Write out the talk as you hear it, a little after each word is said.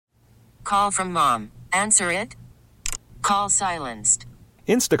Call from mom. Answer it. Call silenced.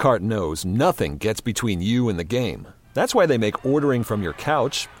 Instacart knows nothing gets between you and the game. That's why they make ordering from your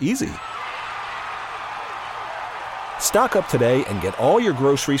couch easy. Stock up today and get all your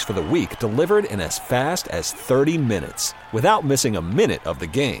groceries for the week delivered in as fast as 30 minutes without missing a minute of the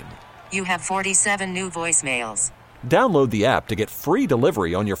game. You have 47 new voicemails. Download the app to get free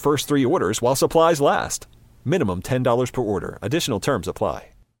delivery on your first 3 orders while supplies last. Minimum $10 per order. Additional terms apply.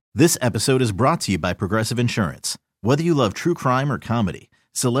 This episode is brought to you by Progressive Insurance. Whether you love true crime or comedy,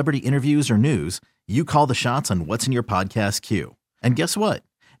 celebrity interviews or news, you call the shots on what's in your podcast queue. And guess what?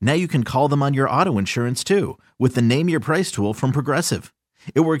 Now you can call them on your auto insurance too with the Name Your Price tool from Progressive.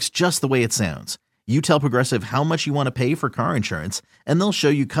 It works just the way it sounds. You tell Progressive how much you want to pay for car insurance, and they'll show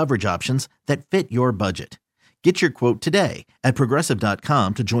you coverage options that fit your budget. Get your quote today at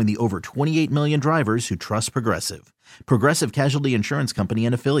Progressive.com to join the over 28 million drivers who trust Progressive. Progressive Casualty Insurance Company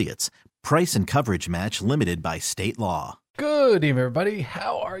and Affiliates. Price and coverage match limited by state law. Good evening, everybody.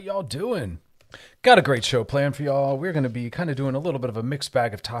 How are y'all doing? Got a great show planned for y'all. We're going to be kind of doing a little bit of a mixed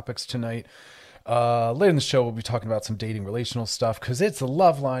bag of topics tonight. Later in the show, we'll be talking about some dating relational stuff because it's a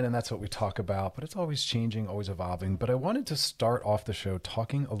love line and that's what we talk about, but it's always changing, always evolving. But I wanted to start off the show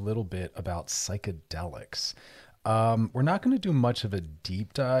talking a little bit about psychedelics. We're not going to do much of a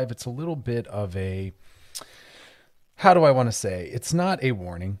deep dive. It's a little bit of a, how do I want to say? It's not a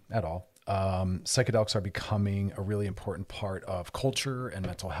warning at all. Psychedelics are becoming a really important part of culture and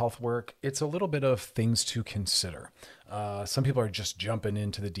mental health work. It's a little bit of things to consider. Some people are just jumping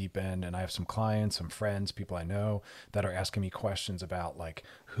into the deep end, and I have some clients, some friends, people I know that are asking me questions about like,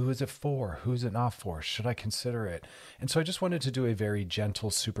 who is it for? Who's it not for? Should I consider it? And so I just wanted to do a very gentle,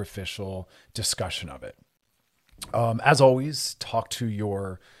 superficial discussion of it. As always, talk to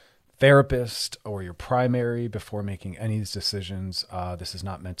your therapist or your primary before making any of these decisions. This is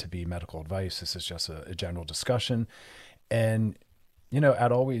not meant to be medical advice. This is just a general discussion. And, you know,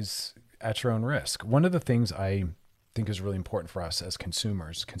 always at your own risk. One of the things I think is really important for us as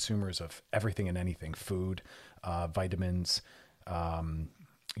consumers of everything and anything, food, vitamins,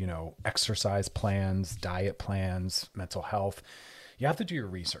 exercise plans, diet plans, mental health, you have to do your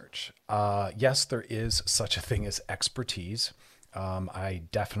research. Yes, there is such a thing as expertise. I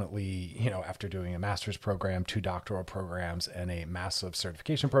definitely, after doing a master's program, 2 doctoral programs, and a massive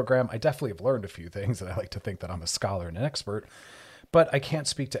certification program, I definitely have learned a few things, and I like to think that I'm a scholar and an expert, but I can't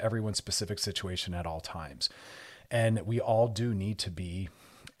speak to everyone's specific situation at all times. And we all do need to be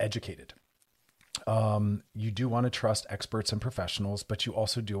educated. You do want to trust experts and professionals, but you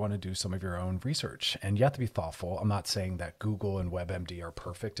also do want to do some of your own research, and you have to be thoughtful. I'm not saying that Google and WebMD are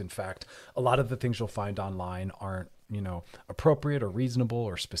perfect. In fact, a lot of the things you'll find online aren't, appropriate or reasonable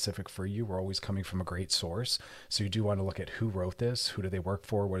or specific for you. We're always coming from a great source. So you do want to look at who wrote this, who do they work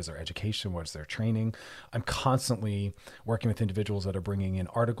for, what is their education, what is their training. I'm constantly working with individuals that are bringing in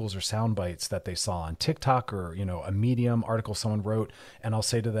articles or sound bites that they saw on TikTok or, a Medium article someone wrote. And I'll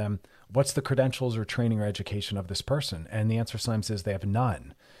say to them, what's the credentials or training or education of this person? And the answer sometimes is they have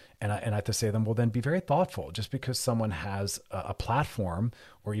none. And I have to say to them, well, then be very thoughtful. Just because someone has a platform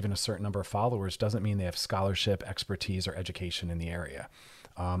or even a certain number of followers doesn't mean they have scholarship, expertise, or education in the area.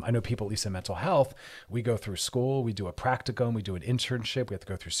 I know people, at least in mental health, we go through school, we do a practicum, we do an internship, we have to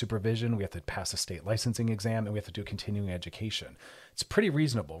go through supervision, we have to pass a state licensing exam, and we have to do continuing education. It's pretty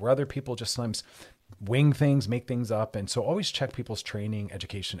reasonable, where other people just sometimes wing things, make things up. And so always check people's training,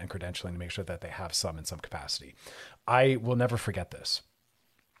 education, and credentialing to make sure that they have some in some capacity. I will never forget this.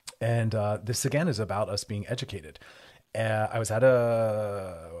 And this, again, is about us being educated. I was at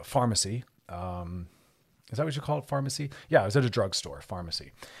a pharmacy. Is that what you call it, pharmacy? Yeah, I was at a drugstore,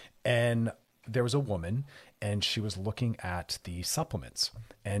 pharmacy. And there was a woman, and she was looking at the supplements.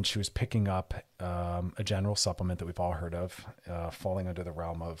 And she was picking up a general supplement that we've all heard of, falling under the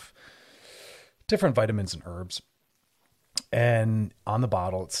realm of different vitamins and herbs. And on the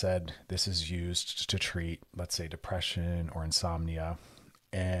bottle, it said, this is used to treat, let's say, depression or insomnia.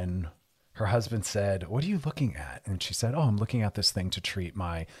 And her husband said, what are you looking at? And she said, oh, I'm looking at this thing to treat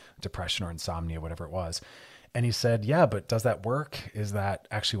my depression or insomnia, whatever it was. And he said, yeah, but does that work? Is that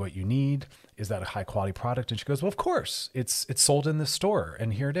actually what you need? Is that a high quality product? And she goes, well, of course, it's sold in this store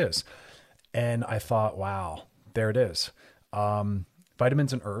and here it is. And I thought, wow, there it is.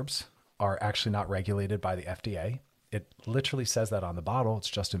 Vitamins and herbs are actually not regulated by the FDA. It literally says that on the bottle. It's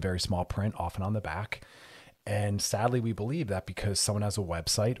just in very small print, often on the back. And sadly, we believe that because someone has a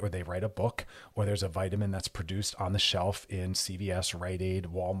website or they write a book or there's a vitamin that's produced on the shelf in CVS, Rite Aid,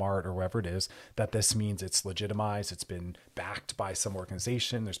 Walmart, or wherever it is, that this means it's legitimized, it's been backed by some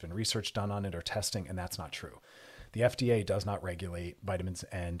organization, there's been research done on it or testing, and that's not true. The FDA does not regulate vitamins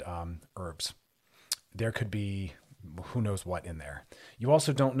and herbs. There could be who knows what in there. You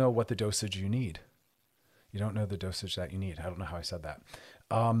also don't know what the dosage you need. You don't know the dosage that you need. I don't know how I said that.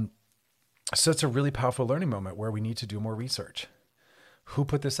 So it's a really powerful learning moment where we need to do more research. Who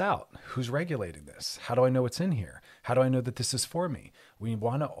put this out? Who's regulating this? How do I know it's in here? How do I know that this is for me? We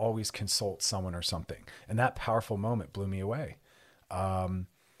want to always consult someone or something. And that powerful moment blew me away.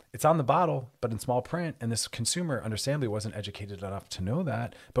 It's on the bottle, but in small print. And this consumer understandably wasn't educated enough to know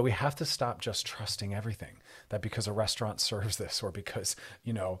that. But we have to stop just trusting everything. That because a restaurant serves this, or because,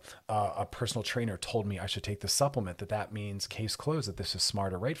 a personal trainer told me I should take this supplement, that means case closed, that this is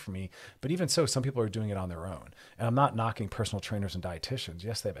smart or right for me. But even so, some people are doing it on their own. And I'm not knocking personal trainers and dietitians.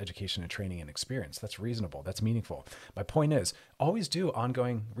 Yes, they have education and training and experience. That's reasonable. That's meaningful. My point is, always do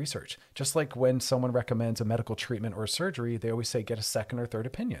ongoing research. Just like when someone recommends a medical treatment or a surgery, they always say get a second or third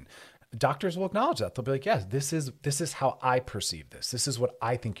opinion. Doctors will acknowledge that. They'll be like, yes, this is how I perceive this. This is what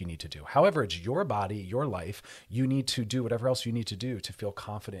I think you need to do. However, it's your body, your life. You need to do whatever else you need to do to feel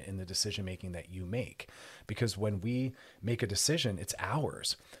confident in the decision-making that you make. Because when we make a decision, it's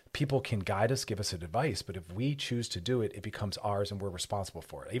ours. People can guide us, give us advice, but if we choose to do it, it becomes ours and we're responsible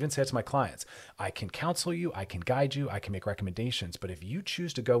for it. I even say it to my clients, I can counsel you, I can guide you, I can make recommendations, but if you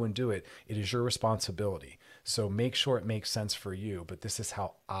choose to go and do it, it is your responsibility. So make sure it makes sense for you, but this is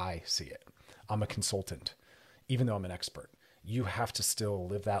how I see it. I'm a consultant, even though I'm an expert. You have to still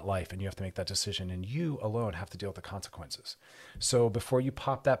live that life and you have to make that decision, and you alone have to deal with the consequences. So before you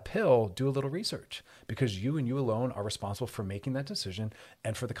pop that pill, do a little research, because you and you alone are responsible for making that decision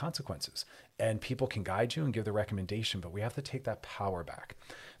and for the consequences. And people can guide you and give the recommendation, but we have to take that power back.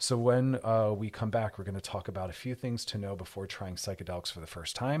 So when we come back, we're going to talk about a few things to know before trying psychedelics for the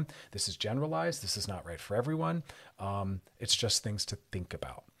first time. This is generalized. This is not right for everyone. It's just things to think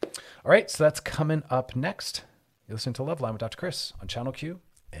about. All right, so that's coming up next. You're listening to Loveline with Dr. Chris on Channel Q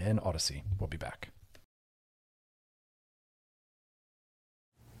and Odyssey. We'll be back.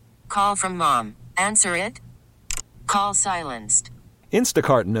 Call from mom. Answer it. Call silenced.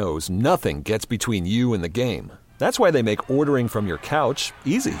 Instacart knows nothing gets between you and the game. That's why they make ordering from your couch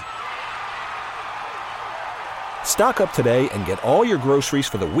easy. Stock up today and get all your groceries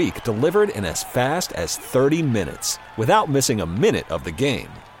for the week delivered in as fast as 30 minutes without missing a minute of the game.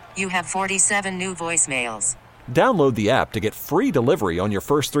 You have 47 new voicemails. Download the app to get free delivery on your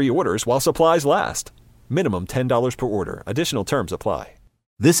first 3 orders while supplies last. Minimum $10 per order. Additional terms apply.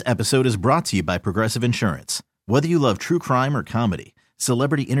 This episode is brought to you by Progressive Insurance. Whether you love true crime or comedy,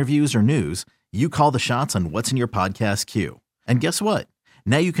 celebrity interviews or news, you call the shots on what's in your podcast queue. And guess what?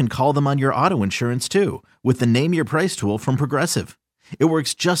 Now you can call them on your auto insurance too, with the Name Your Price tool from Progressive. It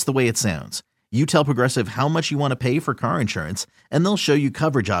works just the way it sounds. You tell Progressive how much you want to pay for car insurance, and they'll show you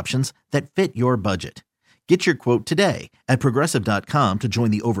coverage options that fit your budget. Get your quote today at Progressive.com to join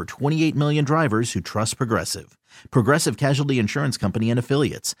the over 28 million drivers who trust Progressive. Progressive Casualty Insurance Company and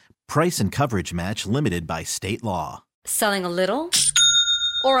Affiliates. Price and coverage match limited by state law. Selling a little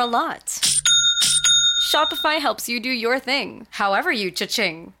or a lot? Shopify helps you do your thing, however you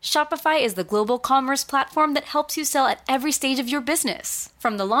cha-ching. Shopify is the global commerce platform that helps you sell at every stage of your business.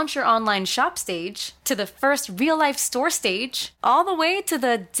 From the launch your online shop stage, to the first real-life store stage, all the way to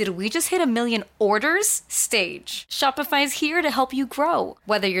the did we just hit 1 million orders stage. Shopify's here to help you grow.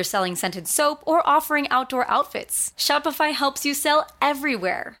 Whether you're selling scented soap or offering outdoor outfits, Shopify helps you sell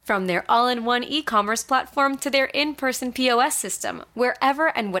everywhere. From their all-in-one e-commerce platform to their in-person POS system, wherever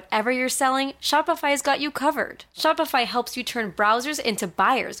and whatever you're selling, Shopify's got you covered. Shopify helps you turn browsers into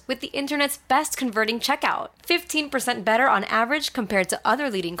buyers with the internet's best converting checkout. 15% better on average compared to other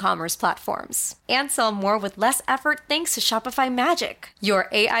leading commerce platforms. And sell more with less effort thanks to Shopify Magic, your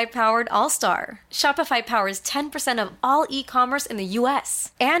AI-powered all-star. Shopify powers 10% of all e-commerce in the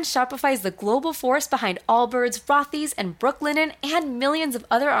US. And Shopify is the global force behind Allbirds, Rothy's, and Brooklinen, and millions of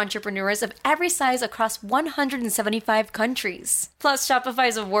other entrepreneurs of every size across 175 countries. Plus,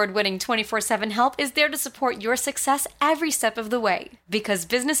 Shopify's award-winning 24/7 help is there to support your success every step of the way. Because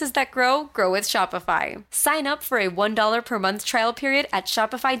businesses that grow, grow with Shopify. Sign up for a $1 per month trial period at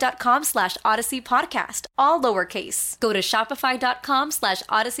shopify.com/Odyssey Podcast, all lowercase. Go to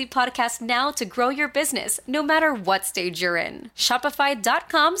shopify.com/Odyssey Podcast now to grow your business, no matter what stage you're in.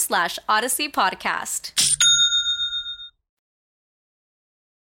 Shopify.com/Odyssey Podcast.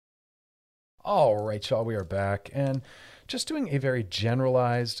 All right, y'all, we are back and just doing a very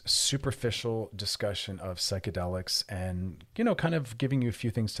generalized, superficial discussion of psychedelics and, kind of giving you a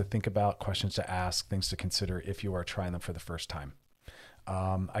few things to think about, questions to ask, things to consider if you are trying them for the first time.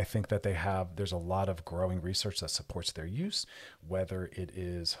 I think that there's a lot of growing research that supports their use, whether it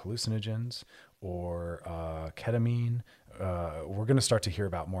is hallucinogens or ketamine. We're going to start to hear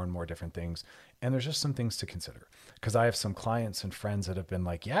about more and more different things. And there's just some things to consider, because I have some clients and friends that have been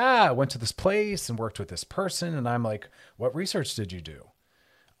like, yeah, I went to this place and worked with this person. And I'm like, what research did you do?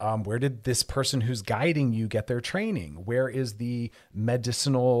 Where did this person who's guiding you get their training? Where is the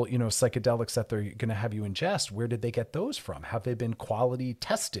medicinal, psychedelics that they're going to have you ingest? Where did they get those from? Have they been quality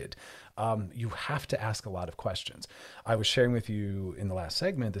tested? You have to ask a lot of questions. I was sharing with you in the last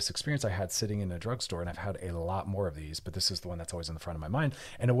segment this experience I had sitting in a drugstore, and I've had a lot more of these, but this is the one that's always in the front of my mind.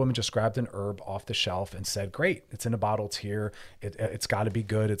 And a woman just grabbed an herb off the shelf and said, great, it's in a bottle, it's here. It's got to be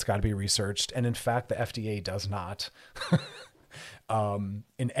good. It's got to be researched. And in fact, the FDA does not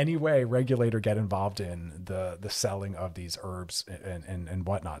in any way regulate or get involved in the selling of these herbs and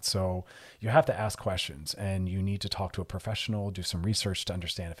whatnot. So you have to ask questions, and you need to talk to a professional, do some research to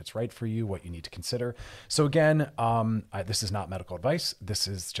understand if it's right for you, what you need to consider. So again, this is not medical advice. This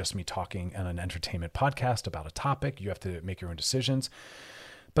is just me talking on an entertainment podcast about a topic. You have to make your own decisions.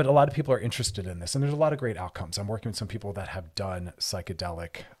 But a lot of people are interested in this, and there's a lot of great outcomes. I'm working with some people that have done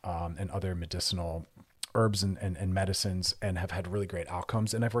psychedelic and other medicinal herbs and medicines and have had really great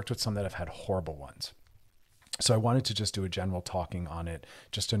outcomes. And I've worked with some that have had horrible ones. So I wanted to just do a general talking on it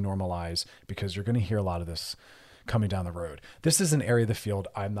just to normalize, because you're going to hear a lot of this coming down the road. This is an area of the field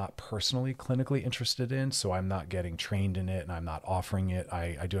I'm not personally clinically interested in, so I'm not getting trained in it and I'm not offering it.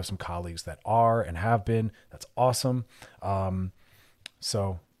 I do have some colleagues that are and have been. That's awesome.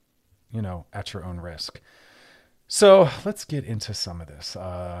 So, at your own risk. So let's get into some of this.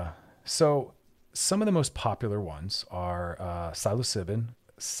 Some of the most popular ones are psilocybin.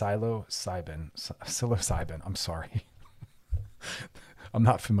 I'm sorry. I'm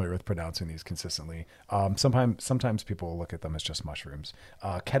not familiar with pronouncing these consistently. Sometimes people look at them as just mushrooms.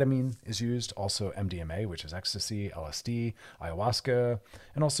 Ketamine is used, also MDMA, which is ecstasy, LSD, ayahuasca,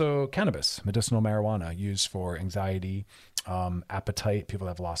 and also cannabis, medicinal marijuana, used for anxiety, appetite. People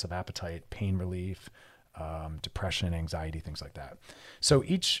have loss of appetite, pain relief, depression, anxiety, things like that. So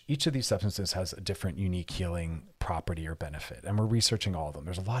each of these substances has a different unique healing property or benefit, and we're researching all of them.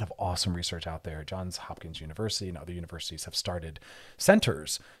 There's a lot of awesome research out there. Johns Hopkins University and other universities have started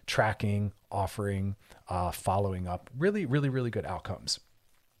centers tracking, offering, following up really, really, really good outcomes.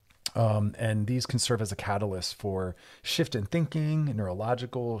 And these can serve as a catalyst for shift in thinking,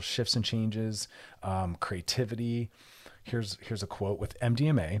 neurological shifts and changes, creativity. Here's a quote. With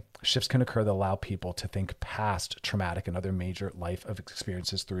MDMA, shifts can occur that allow people to think past traumatic and other major life of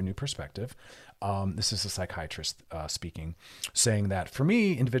experiences through a new perspective. This is a psychiatrist speaking, saying that for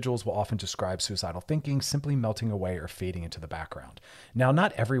me, individuals will often describe suicidal thinking simply melting away or fading into the background. Now,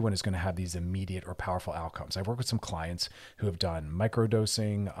 not everyone is going to have these immediate or powerful outcomes. I've worked with some clients who have done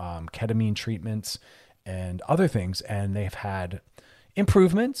microdosing, ketamine treatments, and other things, and they've had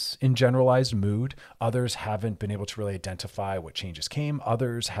improvements in generalized mood. Others haven't been able to really identify what changes came.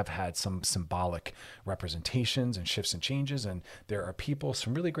 Others have had some symbolic representations and shifts and changes. And there are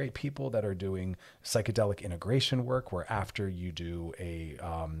some really great people that are doing psychedelic integration work, where after you do a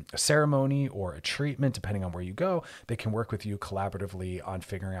ceremony or a treatment, depending on where you go, they can work with you collaboratively on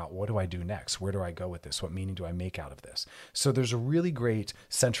figuring out, what do I do next? Where do I go with this? What meaning do I make out of this? So there's a really great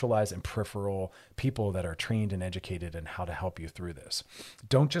centralized and peripheral people that are trained and educated in how to help you through this.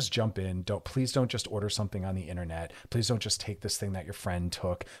 Don't just jump in. Please don't just order something on the internet. Please don't just take this thing that your friend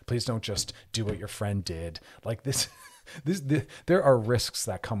took. Please don't just do what your friend did. Like this, there are risks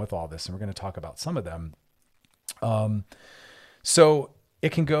that come with all this, and we're going to talk about some of them. So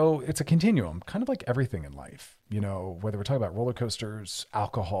it's a continuum, kind of like everything in life. Whether we're talking about roller coasters,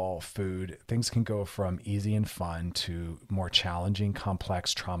 alcohol, food, things can go from easy and fun to more challenging,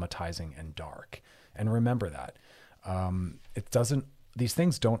 complex, traumatizing, and dark. And remember that. These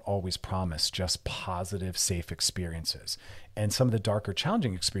things don't always promise just positive, safe experiences. And some of the darker,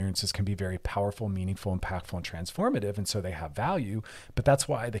 challenging experiences can be very powerful, meaningful, impactful, and transformative. And so they have value, but that's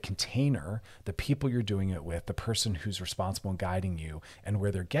why the container, the people you're doing it with, the person who's responsible and guiding you, and where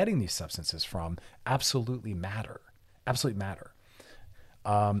they're getting these substances from absolutely matter. Absolutely matter.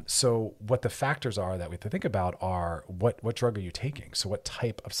 So what the factors are that we have to think about are what drug are you taking? So what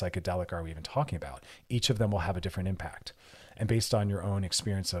type of psychedelic are we even talking about? Each of them will have a different impact. And based on your own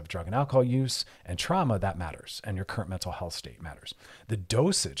experience of drug and alcohol use and trauma, that matters. And your current mental health state matters. The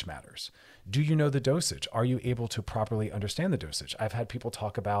dosage matters. Do you know the dosage? Are you able to properly understand the dosage? I've had people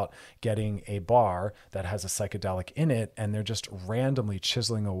talk about getting a bar that has a psychedelic in it, and they're just randomly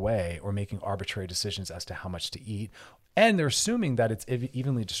chiseling away or making arbitrary decisions as to how much to eat. And they're assuming that it's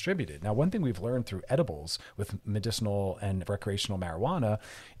evenly distributed. Now, one thing we've learned through edibles with medicinal and recreational marijuana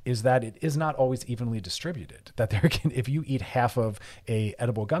is that it is not always evenly distributed. That if you eat half of a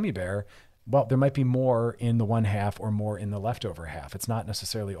edible gummy bear, Well, there might be more in the one half or more in the leftover half. It's not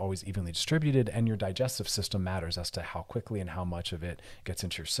necessarily always evenly distributed, and your digestive system matters as to how quickly and how much of it gets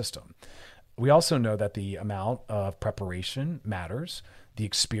into your system. We also know that the amount of preparation matters. The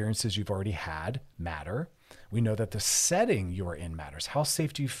experiences you've already had matter. We know that the setting you're in matters. How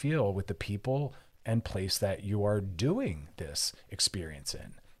safe do you feel with the people and place that you are doing this experience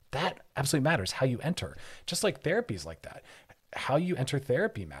in? That absolutely matters. How you enter. Just like therapy is like that. How you enter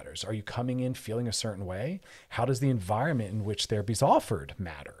therapy matters. Are you coming in feeling a certain way? How does the environment in which therapy is offered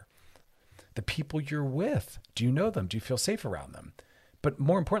matter? The people you're with, do you know them? Do you feel safe around them? But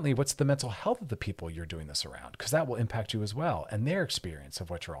more importantly, what's the mental health of the people you're doing this around? Because that will impact you as well, and their experience of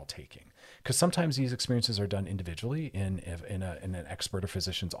what you're all taking. Because sometimes these experiences are done individually in an expert or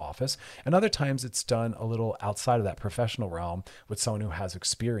physician's office, and other times it's done a little outside of that professional realm with someone who has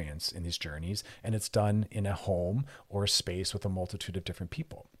experience in these journeys, and it's done in a home or a space with a multitude of different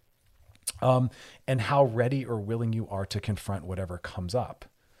people. And how ready or willing you are to confront whatever comes up.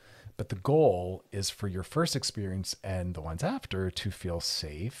 But the goal is for your first experience and the ones after to feel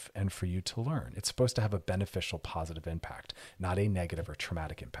safe and for you to learn. It's supposed to have a beneficial, positive impact, not a negative or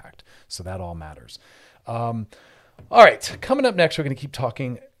traumatic impact. So that all matters. All right, coming up next, we're going to keep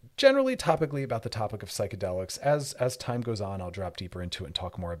talking generally topically about the topic of psychedelics. As time goes on, I'll drop deeper into it and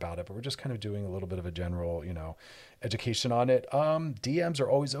talk more about it, but we're just kind of doing a little bit of a general, education on it. DMs are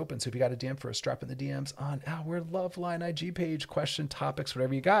always open. So if you got a DM for us, drop in the DMs on our Loveline IG page, question, topics,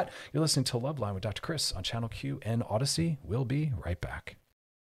 whatever you got. You're listening to Loveline with Dr. Chris on Channel Q and Odyssey. We'll be right back.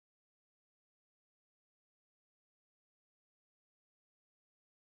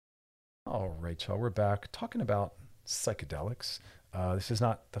 All right, y'all, we're back talking about psychedelics. This is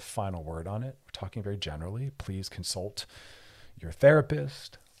not the final word on it. We're talking very generally. Please consult your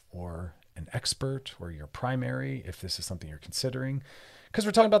therapist or an expert or your primary if this is something you're considering, because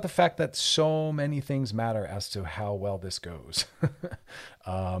we're talking about the fact that so many things matter as to how well this goes.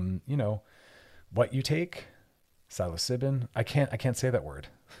 What you take, psilocybin. I can't say that word.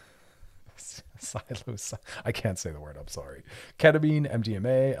 I can't say the word. I'm sorry. Ketamine,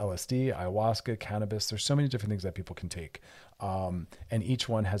 MDMA, LSD, ayahuasca, cannabis. There's so many different things that people can take. And each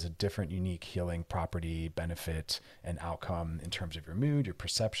one has a different unique healing property, benefit, and outcome in terms of your mood, your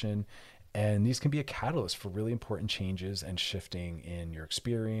perception. And these can be a catalyst for really important changes and shifting in your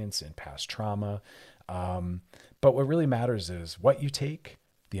experience and past trauma. But what really matters is what you take,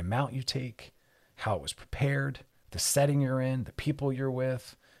 the amount you take, how it was prepared, the setting you're in, the people you're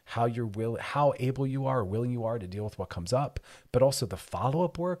with, how able you are or willing you are to deal with what comes up, but also the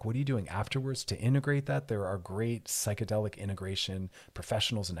follow-up work. What are you doing afterwards to integrate that? There are great psychedelic integration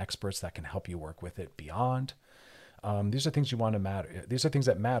professionals and experts that can help you work with it beyond. These are things you want to matter. These are things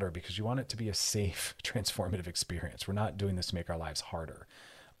that matter because you want it to be a safe, transformative experience. We're not doing this to make our lives harder.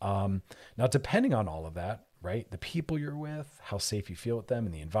 Now, depending on all of that, right? The people you're with, how safe you feel with them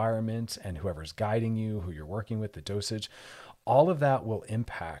and the environment and whoever's guiding you, who you're working with, the dosage, all of that will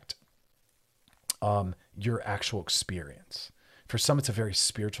impact your actual experience. For some, it's a very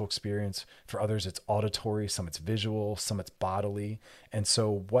spiritual experience. For others, it's auditory. Some it's visual. Some it's bodily. And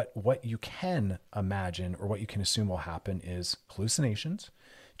so what you can imagine or what you can assume will happen is hallucinations,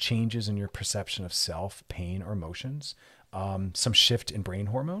 changes in your perception of self, pain, or emotions, some shift in brain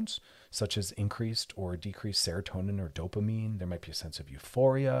hormones, such as increased or decreased serotonin or dopamine. There might be a sense of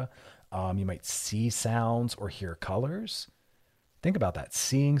euphoria. You might see sounds or hear colors. Think about that,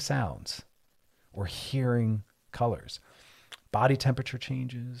 seeing sounds or hearing colors. Body temperature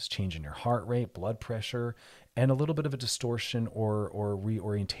changes, change in your heart rate, blood pressure, and a little bit of a distortion or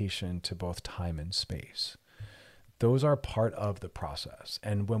reorientation to both time and space. Those are part of the process.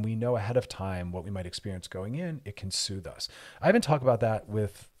 And when we know ahead of time what we might experience going in, it can soothe us. I even talk about that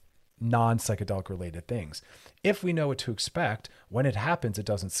with non-psychedelic related things. If we know what to expect, when it happens, it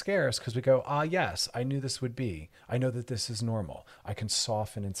doesn't scare us because we go, yes, I knew this would be. I know that this is normal. I can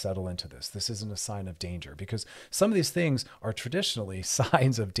soften and settle into this. This isn't a sign of danger, because some of these things are traditionally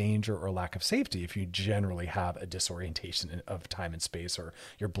signs of danger or lack of safety. If you generally have a disorientation of time and space, or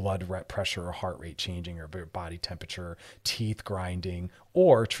your blood pressure or heart rate changing, or your body temperature, teeth grinding,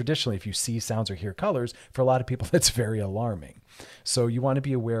 or traditionally, if you see sounds or hear colors, for a lot of people, that's very alarming. So you want to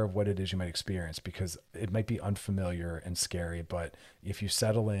be aware of what it is you might experience, because it might be unfamiliar and scary, but if you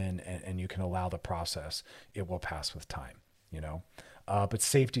settle in and you can allow the process, it will pass with time, but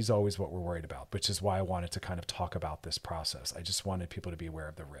safety is always what we're worried about, which is why I wanted to kind of talk about this process. I just wanted people to be aware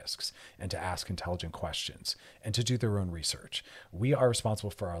of the risks and to ask intelligent questions and to do their own research. We are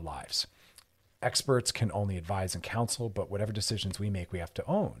responsible for our lives. Experts can only advise and counsel, but whatever decisions we make, we have to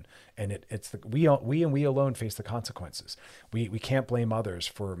own. And we alone face the consequences. We can't blame others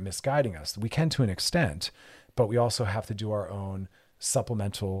for misguiding us. We can to an extent, but we also have to do our own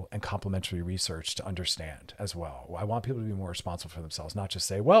supplemental and complementary research to understand as well. I want people to be more responsible for themselves, not just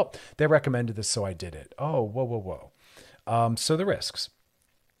say, well, they recommended this, so I did it. Oh, whoa. So the risks.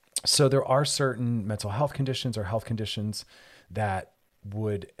 So there are certain mental health conditions or health conditions that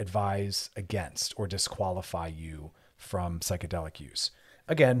would advise against or disqualify you from psychedelic use.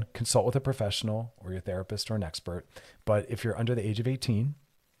 Again, consult with a professional or your therapist or an expert. But if you're under the age of 18,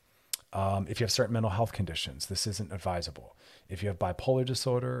 if you have certain mental health conditions, this isn't advisable. If you have bipolar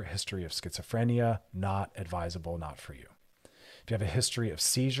disorder, history of schizophrenia, not advisable, not for you. If you have a history of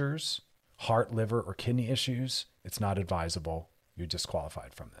seizures, heart, liver, or kidney issues, it's not advisable. You're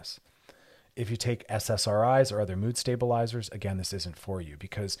disqualified from this. If you take SSRIs or other mood stabilizers, again, this isn't for you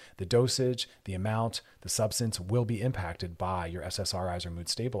because the dosage, the amount, the substance will be impacted by your SSRIs or mood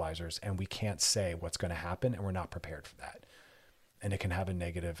stabilizers, and we can't say what's going to happen, and we're not prepared for that. And it can have a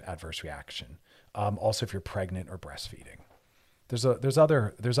negative adverse reaction. Also, if you're pregnant or breastfeeding, there's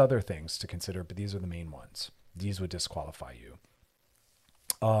other things to consider, but these are the main ones. These would disqualify you.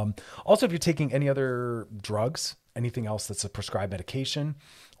 Also, if you're taking any other drugs, anything else that's a prescribed medication,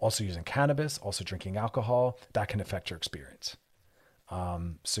 also using cannabis, also drinking alcohol, that can affect your experience.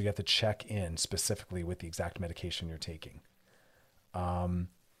 So you have to check in specifically with the exact medication you're taking.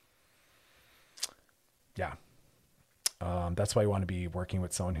 That's why you want to be working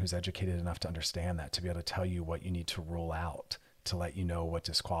with someone who's educated enough to understand that, to be able to tell you what you need to rule out, to let you know what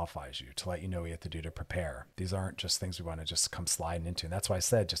disqualifies you, to let you know what you have to do to prepare. These aren't just things we want to just come sliding into. And that's why I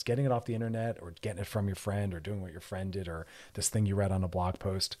said just getting it off the internet or getting it from your friend or doing what your friend did or this thing you read on a blog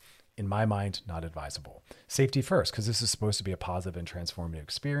post, in my mind, not advisable. Safety first, because this is supposed to be a positive and transformative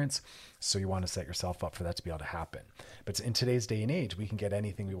experience. So you want to set yourself up for that to be able to happen. But in today's day and age, we can get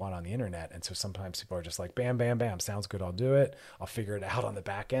anything we want on the internet. And so sometimes people are just like, bam, bam, bam, sounds good, I'll do it. I'll figure it out on the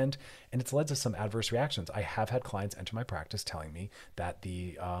back end. And it's led to some adverse reactions. I have had clients enter my practice telling me that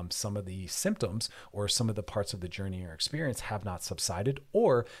some of the symptoms or some of the parts of the journey or experience have not subsided,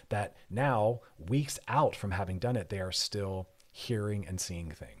 or that now, weeks out from having done it, they are still hearing and seeing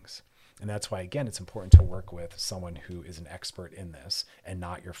things. And that's why, again, it's important to work with someone who is an expert in this and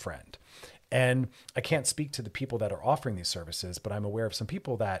not your friend. And I can't speak to the people that are offering these services, but I'm aware of some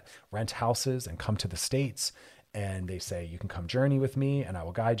people that rent houses and come to the States and they say, you can come journey with me and I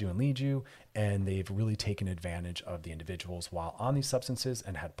will guide you and lead you. And they've really taken advantage of the individuals while on these substances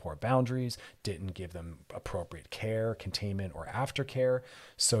and had poor boundaries, didn't give them appropriate care, containment, or aftercare.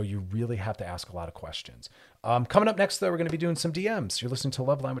 So you really have to ask a lot of questions. Coming up next, though, we're going to be doing some DMs. You're listening to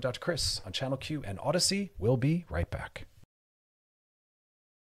Love Line with Dr. Chris on Channel Q and Odyssey. We'll be right back.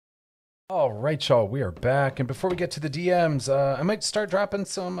 All right, y'all, we are back. And before we get to the DMs, I might start dropping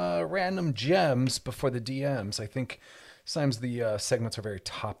some random gems before the DMs. I think sometimes the segments are very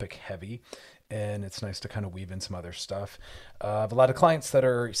topic heavy, and it's nice to kind of weave in some other stuff. I have a lot of clients that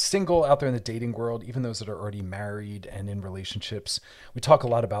are single out there in the dating world, even those that are already married and in relationships. We talk a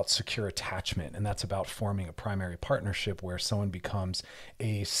lot about secure attachment, and that's about forming a primary partnership where someone becomes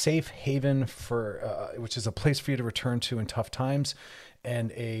a safe haven for, which is a place for you to return to in tough times,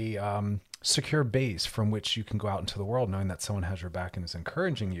 and a secure base from which you can go out into the world knowing that someone has your back and is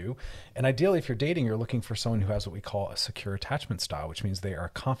encouraging you. And ideally, if you're dating, you're looking for someone who has what we call a secure attachment style, which means they are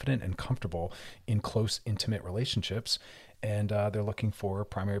confident and comfortable in close, intimate relationships. And they're looking for a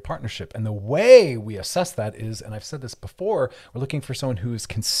primary partnership. And the way we assess that is, and I've said this before, we're looking for someone who is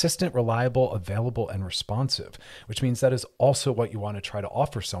consistent, reliable, available, and responsive, which means that is also what you want to try to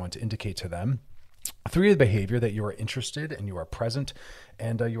offer someone to indicate to them through your behavior that you are interested and you are present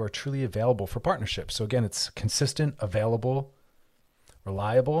and you are truly available for partnership. So again, it's consistent, available,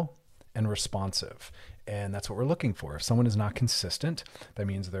 reliable, and responsive. And that's what we're looking for. If someone is not consistent, that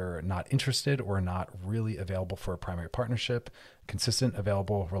means they're not interested or not really available for a primary partnership. Consistent,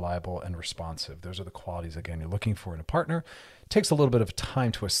 available, reliable, and responsive. Those are the qualities, again, you're looking for in a partner. It takes a little bit of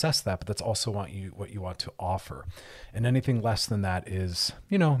time to assess that, but that's also what you want to offer. And anything less than that is,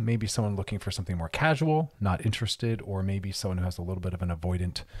 maybe someone looking for something more casual, not interested, or maybe someone who has a little bit of an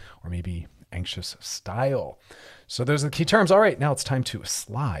avoidant or maybe anxious style. So those are the key terms. All right, now it's time to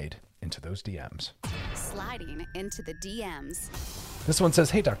slide into those DMs. Sliding into the DMs. This one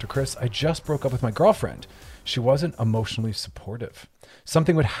says, hey, Dr. Chris, I just broke up with my girlfriend. She wasn't emotionally supportive.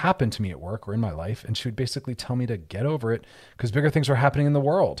 Something would happen to me at work or in my life, and she would basically tell me to get over it because bigger things were happening in the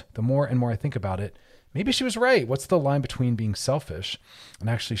world. The more and more I think about it, maybe she was right. What's the line between being selfish and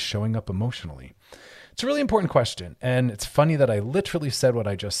actually showing up emotionally? It's a really important question. And it's funny that I literally said what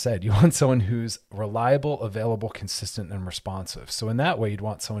I just said. You want someone who's reliable, available, consistent, and responsive. So in that way, you'd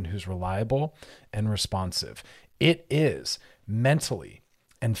want someone who's reliable and responsive. It is mentally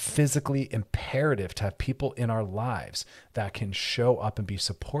and physically imperative to have people in our lives that can show up and be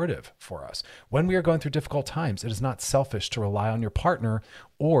supportive for us. When we are going through difficult times, it is not selfish to rely on your partner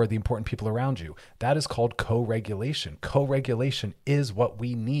or the important people around you. That is called co-regulation. Co-regulation is what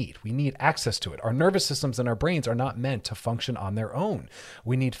we need. We need access to it. Our nervous systems and our brains are not meant to function on their own.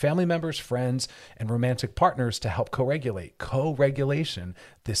 We need family members, friends, and romantic partners to help co-regulate. Co-regulation,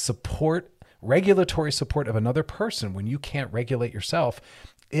 the support, regulatory support of another person when you can't regulate yourself,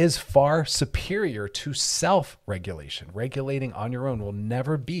 is far superior to self-regulation. Regulating on your own will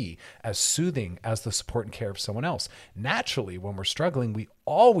never be as soothing as the support and care of someone else. Naturally, when we're struggling, we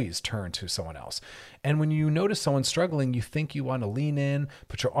always turn to someone else. And when you notice someone struggling, you think you want to lean in,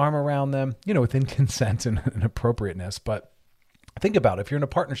 put your arm around them, within consent and appropriateness. But think about it. If you're in a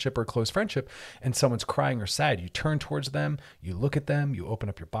partnership or a close friendship and someone's crying or sad, you turn towards them, you look at them, you open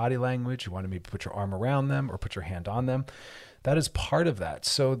up your body language, you want to maybe put your arm around them or put your hand on them. That is part of that.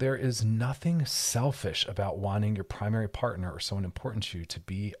 So there is nothing selfish about wanting your primary partner or someone important to you to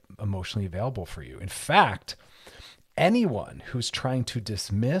be emotionally available for you. In fact, anyone who's trying to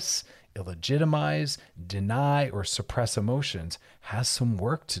dismiss, illegitimize, deny, or suppress emotions has some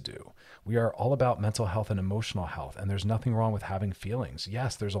work to do. We are all about mental health and emotional health, and there's nothing wrong with having feelings.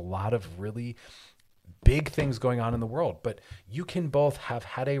 Yes, there's a lot of really big things going on in the world, but you can both have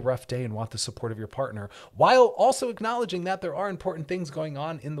had a rough day and want the support of your partner while also acknowledging that there are important things going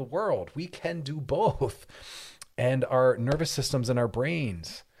on in the world. We can do both. And our nervous systems and our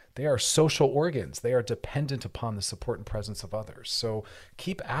brains, they are social organs. They are dependent upon the support and presence of others. So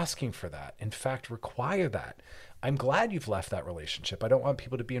keep asking for that. In fact, require that. I'm glad you've left that relationship. I don't want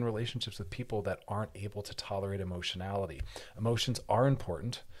people to be in relationships with people that aren't able to tolerate emotionality. Emotions are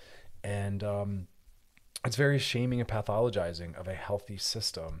important, and it's very shaming and pathologizing of a healthy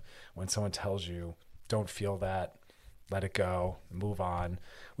system when someone tells you, don't feel that, let it go, move on.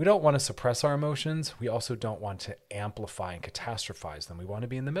 We don't want to suppress our emotions. We also don't want to amplify and catastrophize them. We want to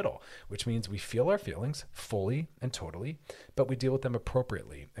be in the middle, which means we feel our feelings fully and totally, but we deal with them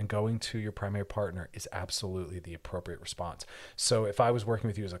appropriately. And going to your primary partner is absolutely the appropriate response. So if I was working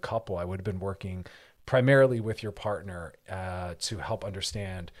with you as a couple, I would have been working primarily with your partner to help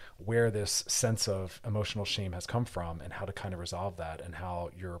understand where this sense of emotional shame has come from and how to kind of resolve that, and how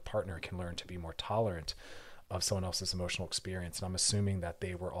your partner can learn to be more tolerant of someone else's emotional experience. And I'm assuming that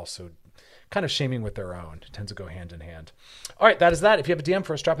they were also kind of shaming with their own. It tends to go hand in hand. All right, that is that. If you have a DM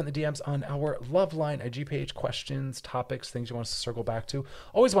for us, drop in the DMs on our Loveline IG page. Questions, topics, things you want us to circle back to.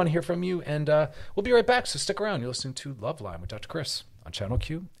 Always want to hear from you, and we'll be right back, so stick around. You're listening to Loveline with Dr. Chris on Channel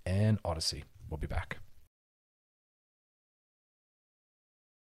Q and Odyssey. We'll be back.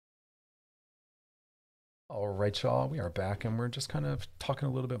 All right, y'all, we are back, and we're just kind of talking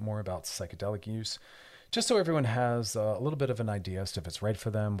a little bit more about psychedelic use, just so everyone has a little bit of an idea as to if it's right for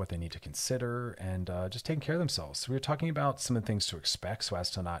them, what they need to consider, and just taking care of themselves. So we were talking about some of the things to expect so as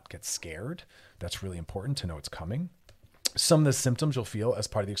to not get scared. That's really important to know it's coming. Some of the symptoms you'll feel as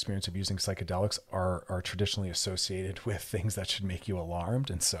part of the experience of using psychedelics are traditionally associated with things that should make you alarmed.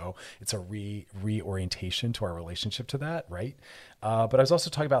 And so it's a reorientation to our relationship to that, right? But I was also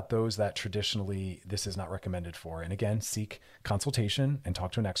talking about those that traditionally this is not recommended for. And again, seek consultation and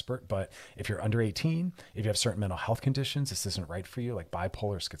talk to an expert. But if you're under 18, if you have certain mental health conditions, this isn't right for you, like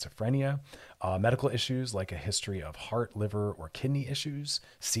bipolar, schizophrenia, medical issues like a history of heart, liver, or kidney issues,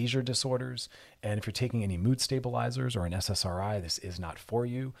 seizure disorders. And if you're taking any mood stabilizers or an SSRI, this is not for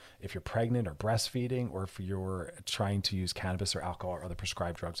you. If you're pregnant or breastfeeding, or if you're trying to use cannabis or alcohol or other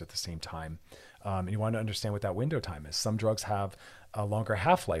prescribed drugs at the same time. And you want to understand what that window time is. Some drugs have a longer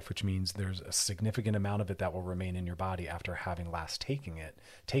half-life, which means there's a significant amount of it that will remain in your body after having last taken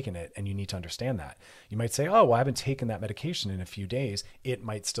it, and you need to understand that. You might say, oh, well, I haven't taken that medication in a few days. It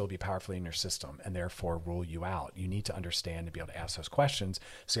might still be powerfully in your system and therefore rule you out. You need to understand and be able to ask those questions.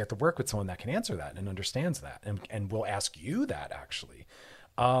 So you have to work with someone that can answer that and understands that, and will ask you that, actually.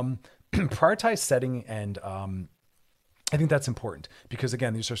 Prioritize setting, and I think that's important because,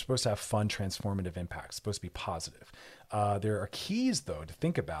 again, these are supposed to have fun, transformative impacts, supposed to be positive. There are keys, though, to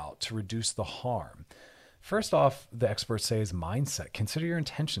think about to reduce the harm. First off, the experts say is mindset. Consider your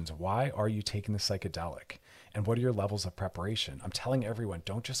intentions. Why are you taking the psychedelic? And what are your levels of preparation? I'm telling everyone,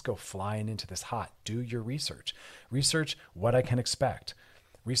 don't just go flying into this hot. Do your research. Research what I can expect.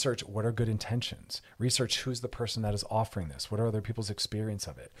 Research what are good intentions. Research who's the person that is offering this. What are other people's experience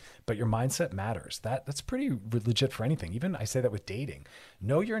of it? But your mindset matters. That's pretty legit for anything. Even I say that with dating.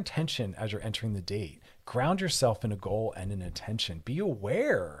 Know your intention as you're entering the date. Ground yourself in a goal and an intention. Be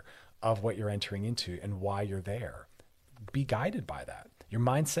aware of what you're entering into and why you're there. Be guided by that. Your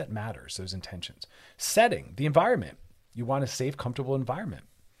mindset matters, those intentions. Setting, the environment. You want a safe, comfortable environment.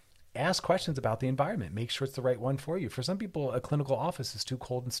 Ask questions about the environment. Make sure it's the right one for you. For some people, a clinical office is too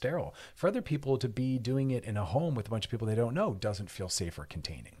cold and sterile. For other people, to be doing it in a home with a bunch of people they don't know doesn't feel safe or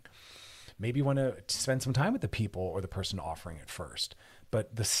containing. Maybe you want to spend some time with the people or the person offering it first.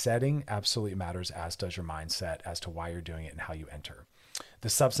 But the setting absolutely matters, as does your mindset as to why you're doing it and how you enter. The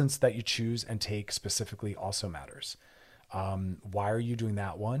substance that you choose and take specifically also matters. Why are you doing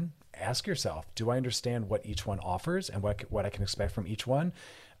that one? Ask yourself, do I understand what each one offers and what I can expect from each one?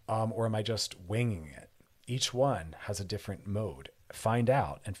 Or am I just winging it? Each one has a different mode. Find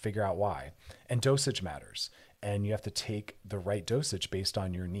out and figure out why. And dosage matters. And you have to take the right dosage based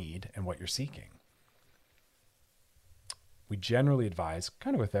on your need and what you're seeking. We generally advise,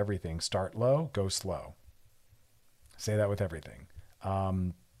 kind of with everything, start low, go slow. Say that with everything.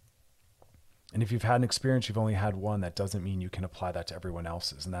 And if you've had an experience, you've only had one, that doesn't mean you can apply that to everyone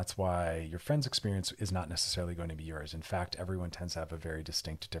else's. And that's why your friend's experience is not necessarily going to be yours. In fact, everyone tends to have a very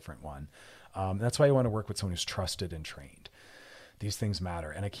distinct, different one. That's why you want to work with someone who's trusted and trained. These things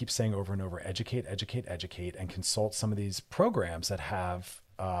matter. And I keep saying over and over, educate, educate, educate, and consult some of these programs that have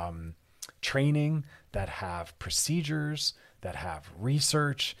training, that have procedures, that have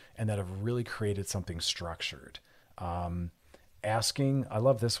research, and that have really created something structured. Asking, I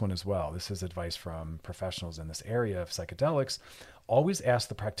love this one as well. This is advice from professionals in this area of psychedelics. Always ask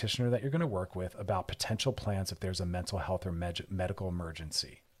the practitioner that you're going to work with about potential plans if there's a mental health or medical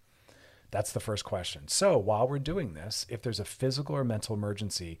emergency. That's the first question. So while we're doing this, if there's a physical or mental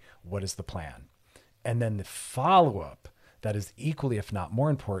emergency, what is the plan? And then the follow-up that is equally, if not more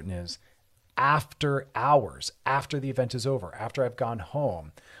important, is after hours, after the event is over, after I've gone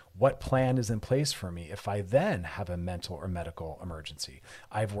home, what plan is in place for me if I then have a mental or medical emergency?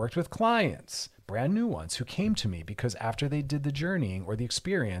 I've worked with clients, brand new ones, who came to me because after they did the journeying or the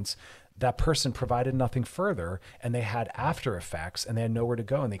experience, that person provided nothing further and they had after effects and they had nowhere to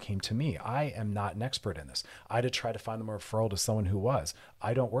go and they came to me. I am not an expert in this. I had to try to find them a referral to someone who was.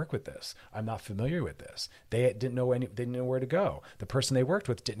 I don't work with this. I'm not familiar with this. They didn't know where to go. The person they worked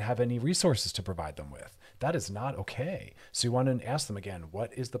with didn't have any resources to provide them with. That is not okay. So you want to ask them again,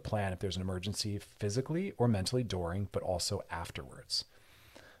 what is the plan if there's an emergency physically or mentally during, but also afterwards?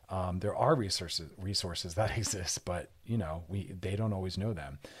 There are resources that exist, but they don't always know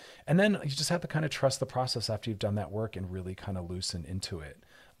them. And then you just have to kind of trust the process after you've done that work and really kind of loosen into it.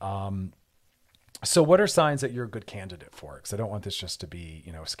 So what are signs that you're a good candidate for? Because I don't want this just to be,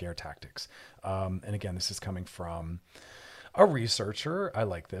 scare tactics. And again, this is coming from a researcher. I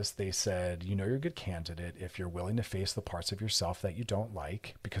like this. They said, you're a good candidate if you're willing to face the parts of yourself that you don't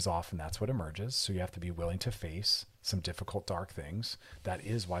like, because often that's what emerges. So you have to be willing to face some difficult, dark things. That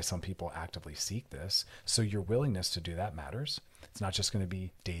is why some people actively seek this. So your willingness to do that matters. It's not just going to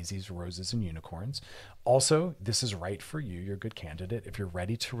be daisies, roses, and unicorns. Also, this is right for you. You're a good candidate if you're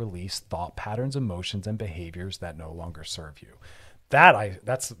ready to release thought patterns, emotions, and behaviors that no longer serve you.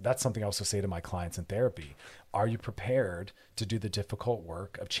 That's something I also say to my clients in therapy. Are you prepared to do the difficult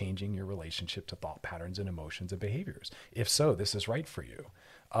work of changing your relationship to thought patterns and emotions and behaviors? If so, this is right for you.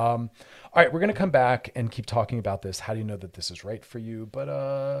 All right, we're going to come back and keep talking about this. How do you know that this is right for you?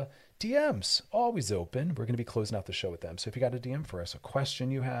 But DMs, always open. We're going to be closing out the show with them. So if you got a DM for us, a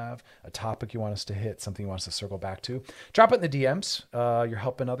question you have, a topic you want us to hit, something you want us to circle back to, drop it in the DMs. You're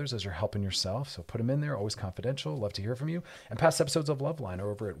helping others as you're helping yourself. So put them in there, always confidential. Love to hear from you. And past episodes of Loveline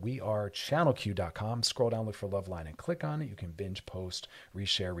are over at wearechannelq.com. Scroll down, look for Loveline and click on it. You can binge, post,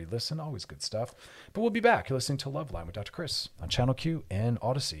 reshare, re-listen. Always good stuff. But we'll be back. You're listening to Loveline with Dr. Chris on Channel Q and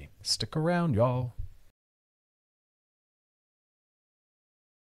Odyssey. Stick around, y'all.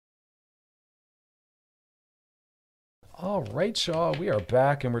 All right, y'all, we are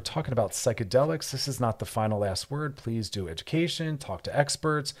back and we're talking about psychedelics. This is not the final last word. Please do education, talk to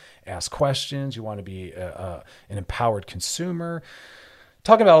experts, ask questions. You want to be an empowered consumer.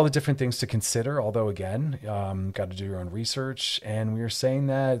 Talking about all the different things to consider, although again, got to do your own research. And we are saying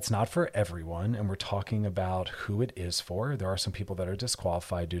that it's not for everyone. And we're talking about who it is for. There are some people that are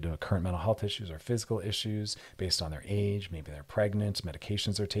disqualified due to current mental health issues or physical issues based on their age. Maybe they're pregnant,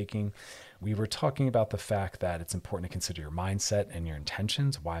 medications they're taking. We were talking about the fact that it's important to consider your mindset and your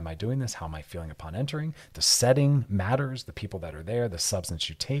intentions. Why am I doing this? How am I feeling upon entering? The setting matters, the people that are there, the substance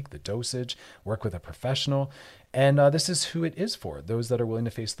you take, the dosage, work with a professional. And this is who it is for, those that are willing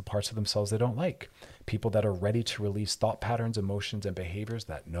to face the parts of themselves they don't like, people that are ready to release thought patterns, emotions, and behaviors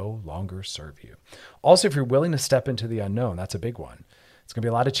that no longer serve you. Also, if you're willing to step into the unknown, that's a big one. It's going to be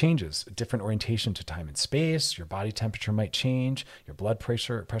a lot of changes, different orientation to time and space. Your body temperature might change. Your blood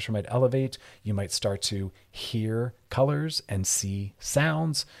pressure might elevate. You might start to hear colors and see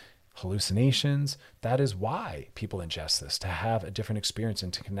sounds, hallucinations. That is why people ingest this, to have a different experience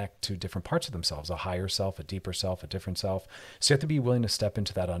and to connect to different parts of themselves, a higher self, a deeper self, a different self. So you have to be willing to step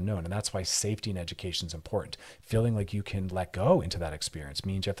into that unknown. And that's why safety and education is important. Feeling like you can let go into that experience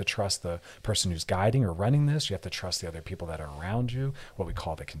means you have to trust the person who's guiding or running this. You have to trust the other people that are around you, what we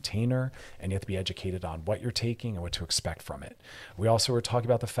call the container. And you have to be educated on what you're taking and what to expect from it. We also were talking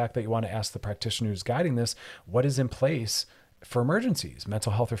about the fact that you want to ask the practitioner who's guiding this, what is in place for emergencies,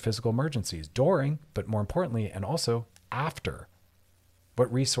 mental health or physical emergencies, during, but more importantly, and also after.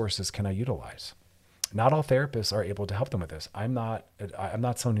 What resources can I utilize? Not all therapists are able to help them with this. I'm not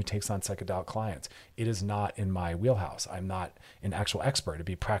someone who takes on psychedelic clients. It is not in my wheelhouse. I'm not an actual expert to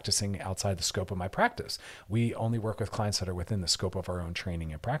be practicing outside the scope of my practice. We only work with clients that are within the scope of our own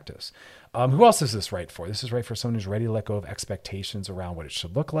training and practice. Who else is this right for? This is right for someone who's ready to let go of expectations around what it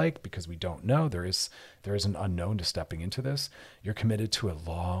should look like, because we don't know. There is an unknown to stepping into this. You're committed to a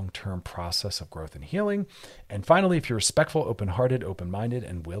long-term process of growth and healing. And finally, if you're respectful, open-hearted, open-minded,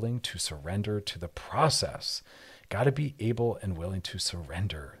 and willing to surrender to the process, got to be able and willing to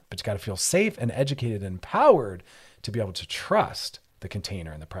surrender, but you got to feel safe and educated and empowered to be able to trust the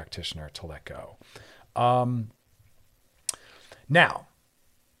container and the practitioner to let go. Now,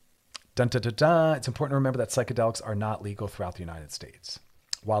 it's important to remember that psychedelics are not legal throughout the United States.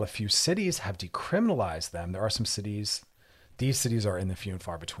 While a few cities have decriminalized them, there are some cities, these cities are in the few and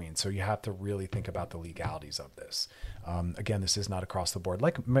far between. So you have to really think about the legalities of this. Again, this is not across the board.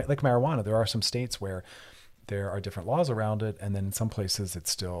 Like marijuana, there are some states where there are different laws around it. And then in some places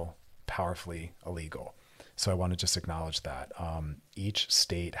it's still powerfully illegal. So I want to just acknowledge that. Each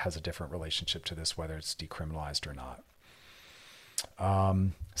state has a different relationship to this, whether it's decriminalized or not.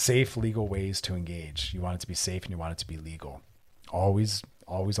 Safe, legal ways to engage. You want it to be safe and you want it to be legal. Always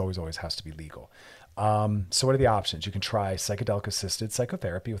has to be legal. So what are the options? You can try psychedelic-assisted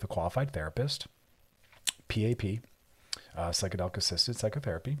psychotherapy with a qualified therapist, PAP, psychedelic-assisted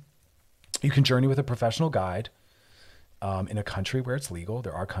psychotherapy. You can journey with a professional guide in a country where it's legal.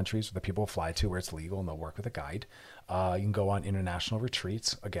 There are countries that people fly to where it's legal and they'll work with a guide. You can go on international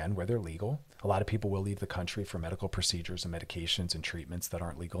retreats, again, where they're legal. A lot of people will leave the country for medical procedures and medications and treatments that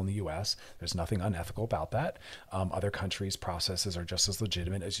aren't legal in the U.S. There's nothing unethical about that. Other countries' processes are just as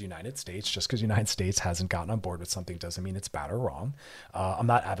legitimate as the United States. Just because the United States hasn't gotten on board with something doesn't mean it's bad or wrong. I'm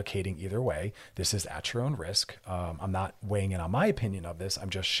not advocating either way. This is at your own risk. I'm not weighing in on my opinion of this. I'm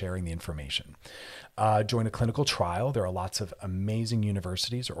just sharing the information. Join a clinical trial. There are lots of amazing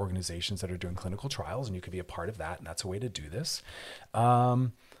universities or organizations that are doing clinical trials, and you could be a part of that, and that's a way to do this.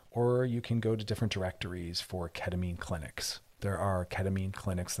 Or you can go to different directories for ketamine clinics. There are ketamine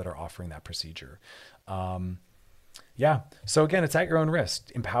clinics that are offering that procedure. So again, it's at your own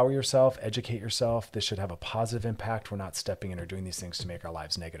risk. Empower yourself, educate yourself. This should have a positive impact. We're not stepping in or doing these things to make our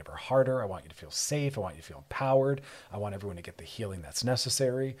lives negative or harder. I want you to feel safe. I want you to feel empowered. I want everyone to get the healing that's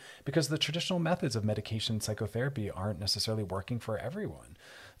necessary, because the traditional methods of medication and psychotherapy aren't necessarily working for everyone.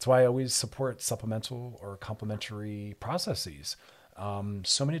 That's why I always support supplemental or complementary processes.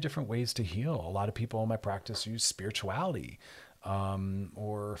 So many different ways to heal. A lot of people in my practice use spirituality,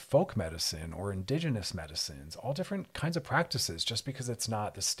 or folk medicine or indigenous medicines, all different kinds of practices. Just because it's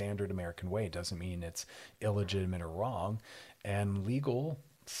not the standard American way doesn't mean it's illegitimate or wrong. And legal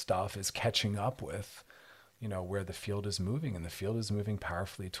stuff is catching up with, where the field is moving, and the field is moving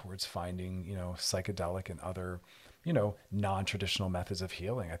powerfully towards finding, psychedelic and other, non-traditional methods of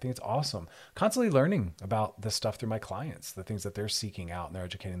healing. I think it's awesome. Constantly learning about this stuff through my clients, the things that they're seeking out and they're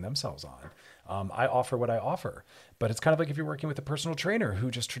educating themselves on. I offer what I offer, but it's kind of like if you're working with a personal trainer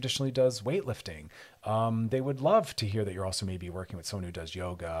who just traditionally does weightlifting. They would love to hear that you're also maybe working with someone who does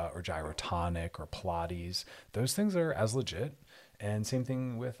yoga or gyrotonic or Pilates. Those things are as legit. And same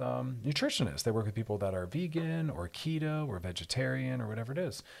thing with nutritionists. They work with people that are vegan or keto or vegetarian or whatever it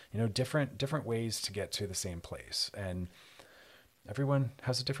is. Different ways to get to the same place. And everyone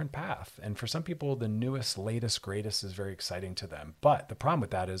has a different path. And for some people, the newest, latest, greatest is very exciting to them. But the problem with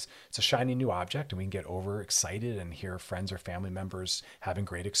that is it's a shiny new object, and we can get overexcited and hear friends or family members having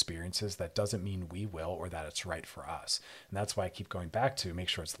great experiences. That doesn't mean we will or that it's right for us. And that's why I keep going back to make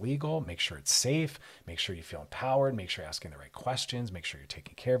sure it's legal, make sure it's safe, make sure you feel empowered, make sure you're asking the right questions, make sure you're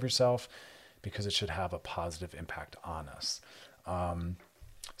taking care of yourself, because it should have a positive impact on us.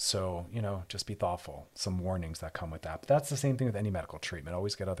 So, just be thoughtful. Some warnings that come with that. But that's the same thing with any medical treatment.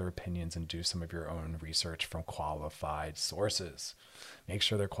 Always get other opinions and do some of your own research from qualified sources. Make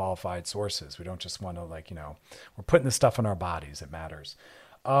sure they're qualified sources. We don't just want to we're putting this stuff in our bodies. It matters.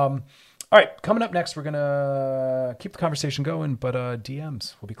 All right, coming up next, we're going to keep the conversation going, but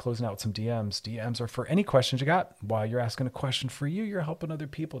DMs. We'll be closing out with some DMs. DMs are for any questions you got. While you're asking a question for you, you're helping other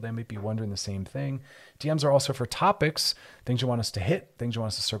people. They may be wondering the same thing. DMs are also for topics, things you want us to hit, things you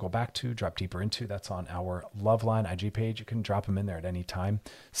want us to circle back to, drop deeper into. That's on our Loveline IG page. You can drop them in there at any time.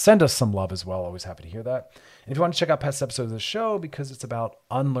 Send us some love as well. Always happy to hear that. And if you want to check out past episodes of the show, because it's about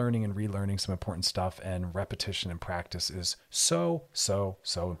unlearning and relearning some important stuff, and repetition and practice is so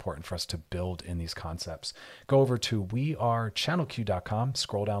important for us to build in these concepts. Go over to wearechannelq.com,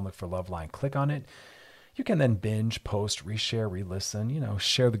 scroll down, look for Loveline, click on it. You can then binge, post, reshare, re-listen,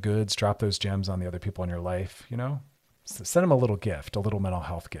 share the goods, drop those gems on the other people in your life, send them a little gift, a little mental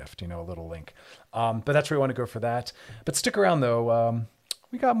health gift, a little link. But that's where you want to go for that. But stick around though.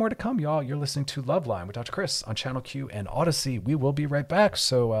 We got more to come, y'all. You're listening to Loveline with Dr. Chris on Channel Q and Odyssey. We will be right back,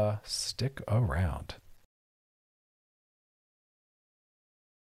 so stick around.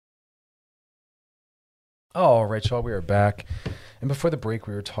 All right, y'all, we are back. And before the break,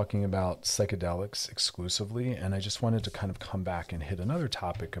 we were talking about psychedelics exclusively, and I just wanted to kind of come back and hit another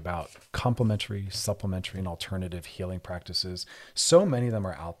topic about complementary, supplementary, and alternative healing practices. So many of them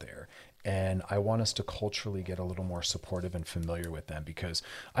are out there, and I want us to culturally get a little more supportive and familiar with them, because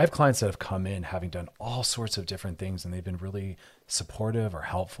I have clients that have come in having done all sorts of different things, and they've been really supportive or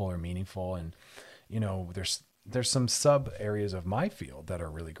helpful or meaningful. And, there's some sub areas of my field that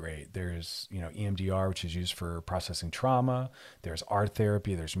are really great. There's, EMDR, which is used for processing trauma. There's art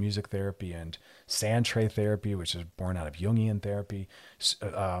therapy, there's music therapy, and sand tray therapy, which is born out of Jungian therapy,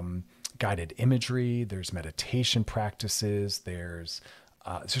 guided imagery. There's meditation practices. There's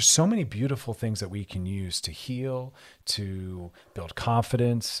so many beautiful things that we can use to heal, to build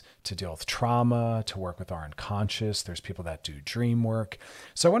confidence, to deal with trauma, to work with our unconscious. There's people that do dream work.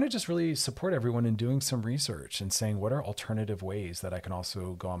 So I want to just really support everyone in doing some research and saying, what are alternative ways that I can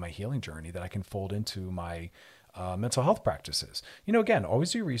also go on my healing journey, that I can fold into my mental health practices? Again,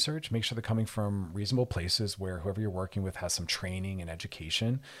 always do research, make sure they're coming from reasonable places where whoever you're working with has some training and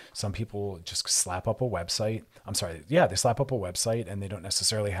education. Some people just slap up a website. They slap up a website and they don't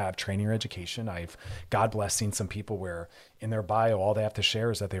necessarily have training or education. I've, God bless, seen some people where in their bio, all they have to share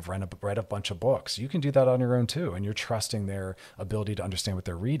is that they've read a bunch of books. You can do that on your own too, and you're trusting their ability to understand what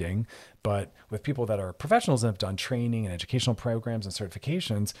they're reading. But with people that are professionals and have done training and educational programs and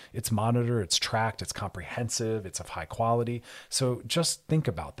certifications, it's monitored, it's tracked, it's comprehensive, it's of high quality. So just think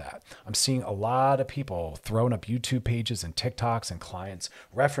about that. I'm seeing a lot of people throwing up YouTube pages and TikToks and clients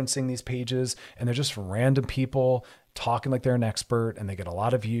referencing these pages, and they're just random people talking like they're an expert, and they get a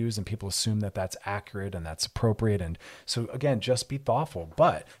lot of views, and people assume that that's accurate and that's appropriate. And so again, just be thoughtful.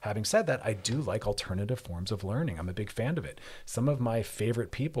 But having said that, I do like alternative forms of learning. I'm a big fan of it. Some of my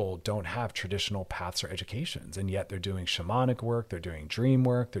favorite people don't have traditional paths or educations, and yet they're doing shamanic work, they're doing dream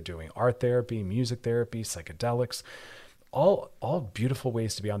work, they're doing art therapy, music therapy, psychedelics. All beautiful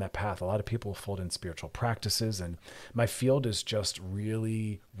ways to be on that path. A lot of people fold in spiritual practices, and my field is just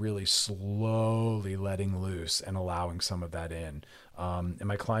really, really slowly letting loose and allowing some of that in. And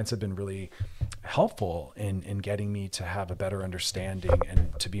my clients have been really helpful in getting me to have a better understanding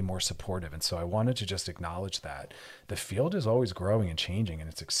and to be more supportive. And so I wanted to just acknowledge that the field is always growing and changing, and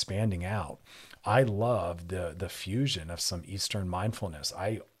it's expanding out. I love the fusion of some Eastern mindfulness.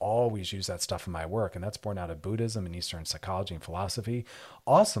 I always use that stuff in my work, and that's born out of Buddhism and Eastern psychology and philosophy.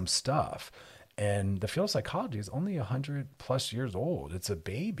 Awesome stuff. And the field of psychology is only 100 plus years old. It's a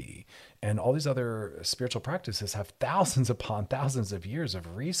baby. And all these other spiritual practices have thousands upon thousands of years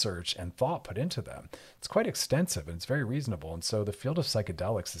of research and thought put into them. It's quite extensive, and it's very reasonable. And so the field of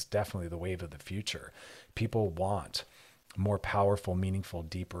psychedelics is definitely the wave of the future. People want more powerful, meaningful,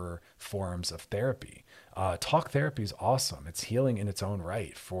 deeper forms of therapy. Talk therapy is awesome. It's healing in its own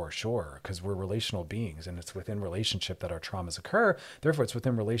right, for sure, because we're relational beings, and it's within relationship that our traumas occur. Therefore, it's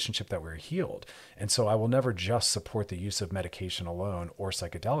within relationship that we're healed. And so I will never just support the use of medication alone or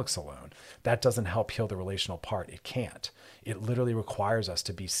psychedelics alone. That doesn't help heal the relational part. It can't. It literally requires us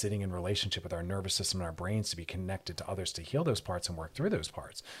to be sitting in relationship with our nervous system and our brains to be connected to others, to heal those parts and work through those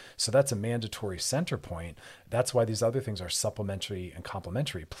parts. So that's a mandatory center point. That's why these other things are supplementary and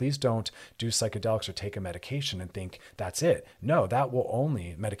complementary. Please don't do psychedelics or take a medication and think that's it. No, that will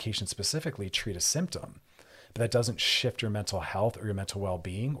only, medication specifically, treat a symptom. but that doesn't shift your mental health or your mental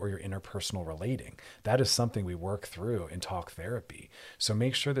well-being or your interpersonal relating. That is something we work through in talk therapy. So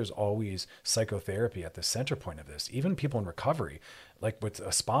make sure there's always psychotherapy at the center point of this. Even people in recovery, like with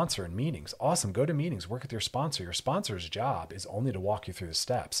a sponsor in meetings, awesome. Go to meetings, work with your sponsor. Your sponsor's job is only to walk you through the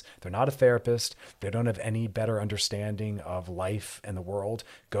steps. They're not a therapist. They don't have any better understanding of life and the world.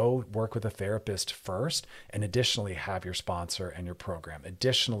 Go work with a therapist first, and additionally have your sponsor and your program.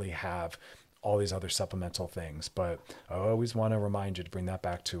 Additionally have all these other supplemental things. But I always want to remind you to bring that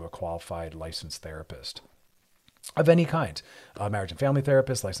back to a qualified licensed therapist of any kind. Marriage and family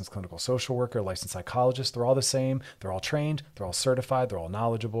therapist, licensed clinical social worker, licensed psychologist. They're all the same. They're all trained. They're all certified. They're all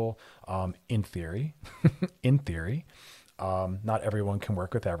knowledgeable. In theory, not everyone can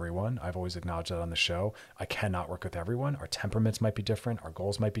work with everyone. I've always acknowledged that on the show. I cannot work with everyone. Our temperaments might be different. Our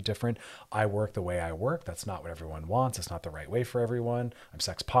goals might be different. I work the way I work. That's not what everyone wants. It's not the right way for everyone. I'm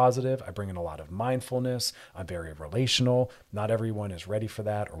sex positive. I bring in a lot of mindfulness. I'm very relational. Not everyone is ready for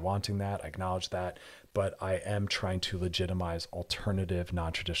that or wanting that. I acknowledge that. But I am trying to legitimize alternative,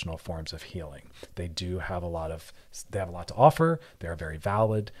 non-traditional forms of healing. They have a lot to offer. They're very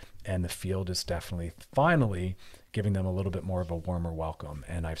valid. And the field is definitely finally giving them a little bit more of a warmer welcome.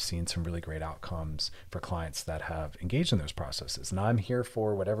 And I've seen some really great outcomes for clients that have engaged in those processes. And I'm here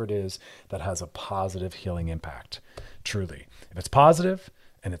for whatever it is that has a positive healing impact, truly. If it's positive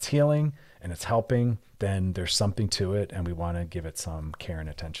and it's healing and it's helping, then there's something to it. And we want to give it some care and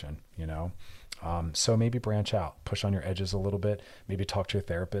attention, So maybe branch out, push on your edges a little bit, maybe talk to your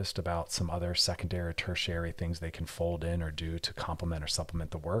therapist about some other secondary or tertiary things they can fold in or do to complement or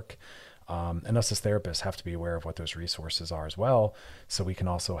supplement the work. And us as therapists have to be aware of what those resources are as well, so we can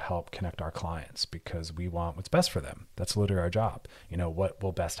also help connect our clients, because we want what's best for them. That's literally our job. What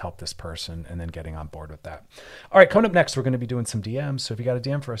will best help this person, and then getting on board with that. All right, coming up next, we're going to be doing some DMs. So if you got a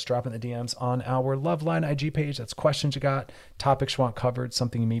DM for us, drop in the DMs on our Loveline IG page. That's questions you got, topics you want covered,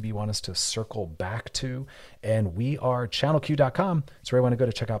 something you maybe want us to circle back to. And we are channelq.com. So where you want to go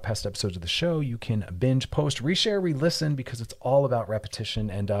to check out past episodes of the show. You can binge, post, reshare, re-listen, because it's all about repetition,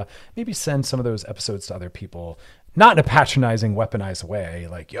 and maybe send some of those episodes to other people, not in a patronizing, weaponized way,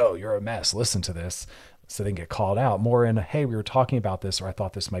 like, yo, you're a mess, listen to this, so they can get called out. More in, hey, we were talking about this, or I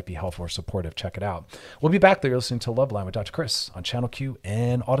thought this might be helpful or supportive. Check it out. We'll be back there. You're listening to Loveline with Dr. Chris on Channel Q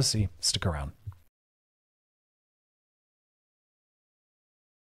and Odyssey. Stick around.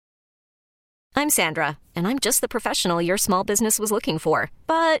 I'm Sandra, and I'm just the professional your small business was looking for.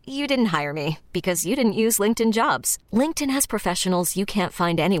 But you didn't hire me because you didn't use LinkedIn Jobs. LinkedIn has professionals you can't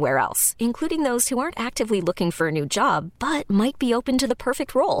find anywhere else, including those who aren't actively looking for a new job, but might be open to the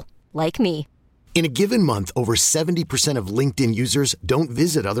perfect role, like me. In a given month, over 70% of LinkedIn users don't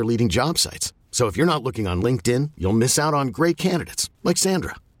visit other leading job sites. So if you're not looking on LinkedIn, you'll miss out on great candidates like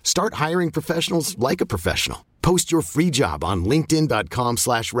Sandra. Start hiring professionals like a professional. Post your free job on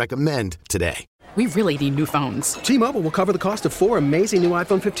linkedin.com/recommend today. We really need new phones. T-Mobile will cover the cost of 4 amazing new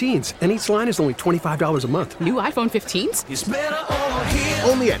iPhone 15s, and each line is only $25 a month. New iPhone 15s? It's better over here.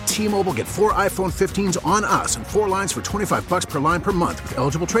 Only at T-Mobile, get 4 iPhone 15s on us and 4 lines for $25 per line per month with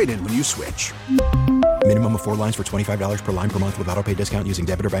eligible trade-in when you switch. Minimum of 4 lines for $25 per line per month with autopay discount using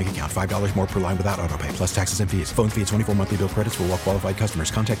debit or bank account. $5 more per line without autopay, plus taxes and fees. Phone fee at 24 monthly bill credits for well-qualified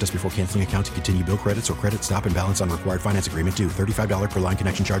customers. Contact us before canceling account to continue bill credits or credit stop and balance on required finance agreement due. $35 per line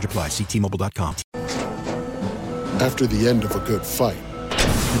connection charge applies. See T-Mobile.com. After the end of a good fight,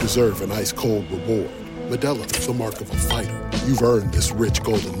 you deserve an ice-cold reward. Modelo is the mark of a fighter. You've earned this rich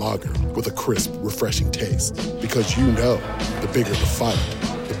golden lager with a crisp, refreshing taste. Because you know, the bigger the fight,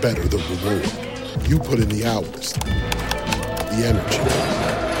 the better the reward. You put in the hours, the energy,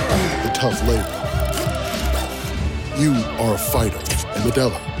 the tough labor. You are a fighter, and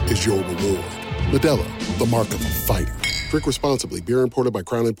Modelo is your reward. Modelo, the mark of a fighter. Drink responsibly. Beer imported by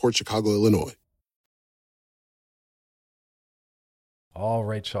Crown Imports, Chicago, Illinois. All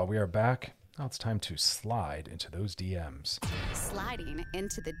right, y'all, we are back. Now it's time to slide into those DMs. Sliding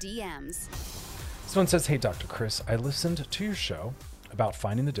into the DMs. This one says, hey, Dr. Chris, I listened to your show about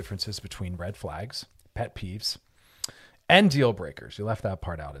finding the differences between red flags, pet peeves, and deal breakers. You left that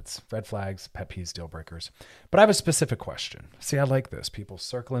part out. It's red flags, pet peeves, deal breakers. But I have a specific question. See, I like this. People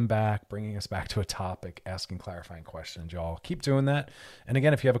circling back, bringing us back to a topic, asking clarifying questions. Y'all keep doing that. And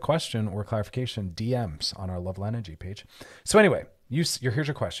again, if you have a question or clarification, DMs on our Loveline IG page. So anyway, here's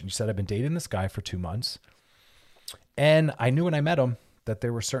your question. You said, I've been dating this guy for 2 months, and I knew when I met him that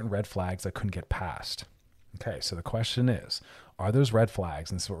there were certain red flags I couldn't get past. Okay, so the question is, are those red flags,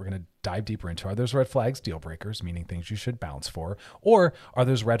 and this is what we're going to dive deeper into, are those red flags deal breakers, meaning things you should bounce for, or are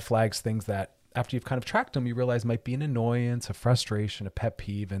those red flags things that after you've kind of tracked them, you realize might be an annoyance, a frustration, a pet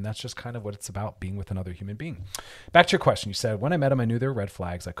peeve, and that's just kind of what it's about, being with another human being. Back to your question. You said, when I met him, I knew there were red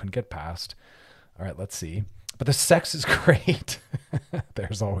flags I couldn't get past. All right, let's see. But the sex is great.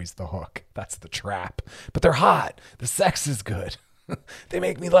 There's always the hook. That's the trap. But they're hot. The sex is good. They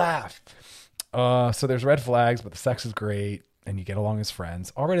make me laugh. So there's red flags, but the sex is great, and you get along as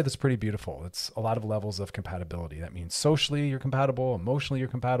friends. Already that's pretty beautiful. It's a lot of levels of compatibility. That means socially you're compatible, emotionally you're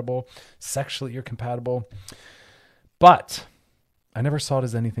compatible, sexually you're compatible. But I never saw it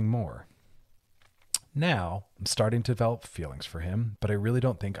as anything more. Now I'm starting to develop feelings for him, but I really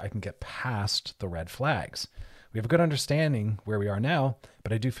don't think I can get past the red flags. We have a good understanding where we are now,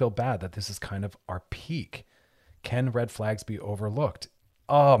 but I do feel bad that this is kind of our peak. Can red flags be overlooked?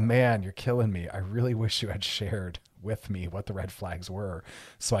 Oh man, you're killing me. I really wish you had shared with me what the red flags were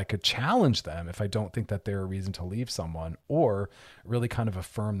so I could challenge them if I don't think that they're a reason to leave someone, or really kind of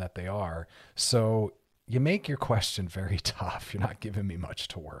affirm that they are. So you make your question very tough. You're not giving me much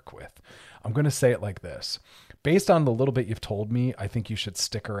to work with. I'm going to say it like this. Based on the little bit you've told me, I think you should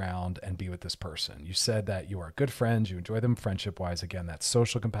stick around and be with this person. You said that you are good friends. You enjoy them friendship-wise. Again, that's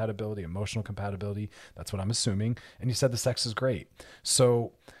social compatibility, emotional compatibility. That's what I'm assuming. And you said the sex is great.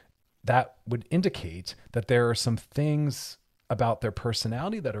 So that would indicate that there are some things about their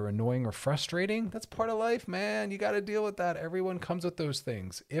personality that are annoying or frustrating. That's part of life, man. You got to deal with that. Everyone comes with those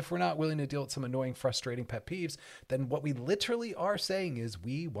things. If we're not willing to deal with some annoying, frustrating pet peeves, then what we literally are saying is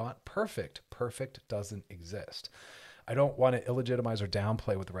we want perfect. Perfect doesn't exist. I don't want to illegitimize or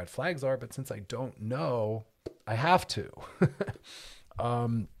downplay what the red flags are, but since I don't know, I have to.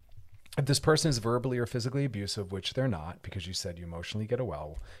 If this person is verbally or physically abusive, which they're not, because you said you emotionally get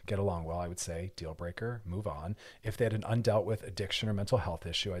along well, I would say deal breaker, move on. If they had an undealt with addiction or mental health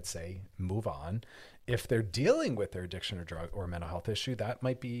issue, I'd say move on. If they're dealing with their addiction or drug or mental health issue, that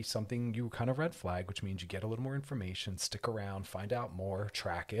might be something you kind of red flag, which means you get a little more information, stick around, find out more,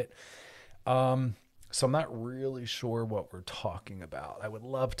 track it. So I'm not really sure what we're talking about. I would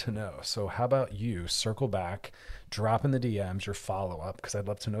love to know. So how about you circle back, drop in the DMs your follow-up, because I'd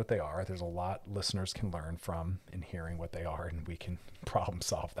love to know what they are. There's a lot listeners can learn from in hearing what they are, and we can problem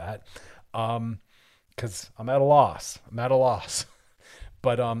solve that. Because I'm at a loss.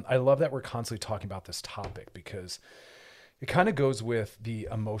 But I love that we're constantly talking about this topic, because it kind of goes with the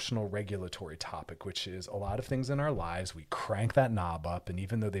emotional regulatory topic, which is a lot of things in our lives. We crank that knob up, and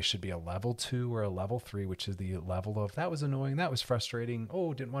even though they should be a level 2 or a level 3, which is the level of that was annoying, that was frustrating,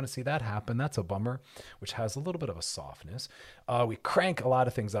 oh, didn't want to see that happen, that's a bummer, which has a little bit of a softness. We crank a lot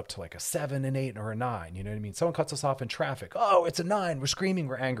of things up to like a 7, an 8, or a 9. You know what I mean? Someone cuts us off in traffic. Oh, it's a 9. We're screaming.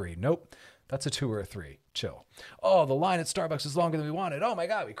 We're angry. Nope. That's a 2 or a 3. Chill. Oh, the line at Starbucks is longer than we wanted. Oh my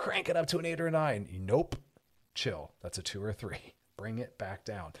God. We crank it up to an 8 or a 9. Nope. Chill. That's a 2 or a 3. Bring it back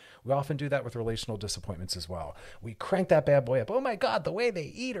down. We often do that with relational disappointments as well. We crank that bad boy up. Oh my God, the way they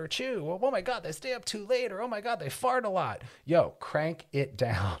eat or chew. Oh my God, they stay up too late. Or oh my God, they fart a lot. Yo, crank it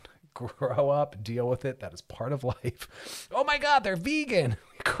down. Grow up, deal with it. That is part of life. Oh my God, they're vegan.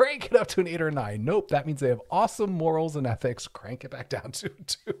 Crank it up to an 8 or a 9. Nope, that means they have awesome morals and ethics. Crank it back down to a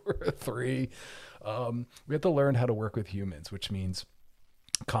 2 or a 3. We have to learn how to work with humans, which means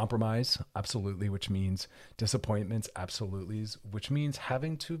compromise, absolutely, which means disappointments, absolutely, which means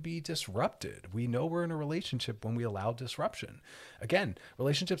having to be disrupted. We know we're in a relationship when we allow disruption. Again,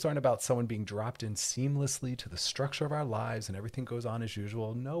 relationships aren't about someone being dropped in seamlessly to the structure of our lives and everything goes on as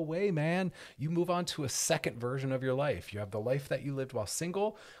usual. No way, man. You move on to a second version of your life. You have the life that you lived while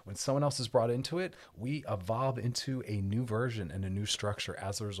single. When someone else is brought into it, we evolve into a new version and a new structure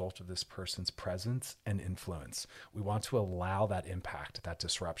as a result of this person's presence and influence. We want to allow that impact, that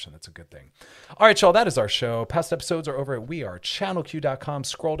disruption. That's a good thing. All right, y'all, that is our show. Past episodes are over at wearechannelq.com.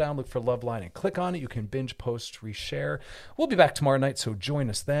 Scroll down, look for Loveline, and click on it. You can binge, post, reshare. We'll be back tomorrow night, so join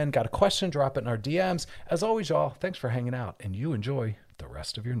us then. Got a question? Drop it in our DMs. As always, y'all, thanks for hanging out, and you enjoy the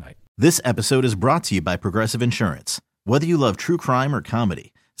rest of your night. This episode is brought to you by Progressive Insurance. Whether you love true crime or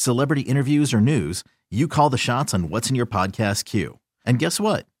comedy, celebrity interviews or news, you call the shots on what's in your podcast queue. And guess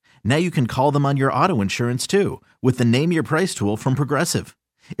what? Now you can call them on your auto insurance too, with the Name Your Price tool from Progressive.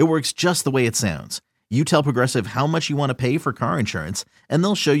 It works just the way it sounds. You tell Progressive how much you want to pay for car insurance, and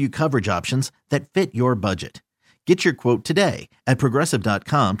they'll show you coverage options that fit your budget. Get your quote today at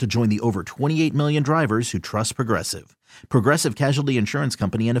Progressive.com to join the over 28 million drivers who trust Progressive. Progressive Casualty Insurance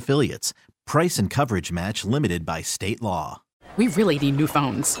Company and Affiliates. Price and coverage match limited by state law. We really need new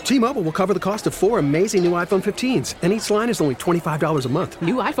phones. T-Mobile will cover the cost of 4 amazing new iPhone 15s, and each line is only $25 a month.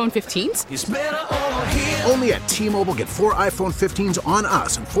 New iPhone 15s? It's better over here. Only at T-Mobile, get 4 iPhone 15s on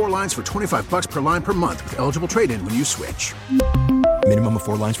us and 4 lines for $25 per line per month with eligible trade-in when you switch. Minimum of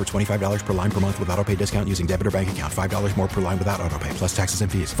 4 lines for $25 per line per month with autopay discount using debit or bank account. $5 more per line without autopay, plus taxes and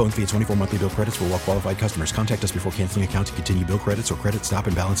fees. Phone fee at 24 monthly bill credits for well-qualified customers. Contact us before canceling account to continue bill credits or credit stop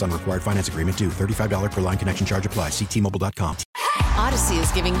and balance on required finance agreement due. $35 per line connection charge applies. See T-Mobile.com. Odyssey is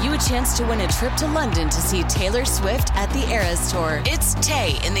giving you a chance to win a trip to London to see Taylor Swift at the Eras Tour. It's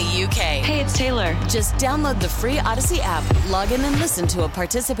Tay in the UK. Hey, it's Taylor. Just download the free Odyssey app, log in and listen to a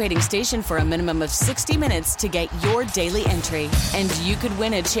participating station for a minimum of 60 minutes to get your daily entry. And you could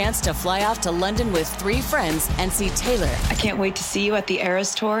win a chance to fly off to London with 3 friends and see Taylor. I can't wait to see you at the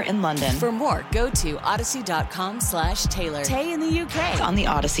Eras Tour in London. For more, go to odyssey.com/Taylor. Tay in the UK. It's on the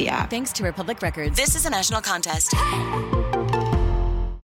Odyssey app. Thanks to Republic Records. This is a national contest.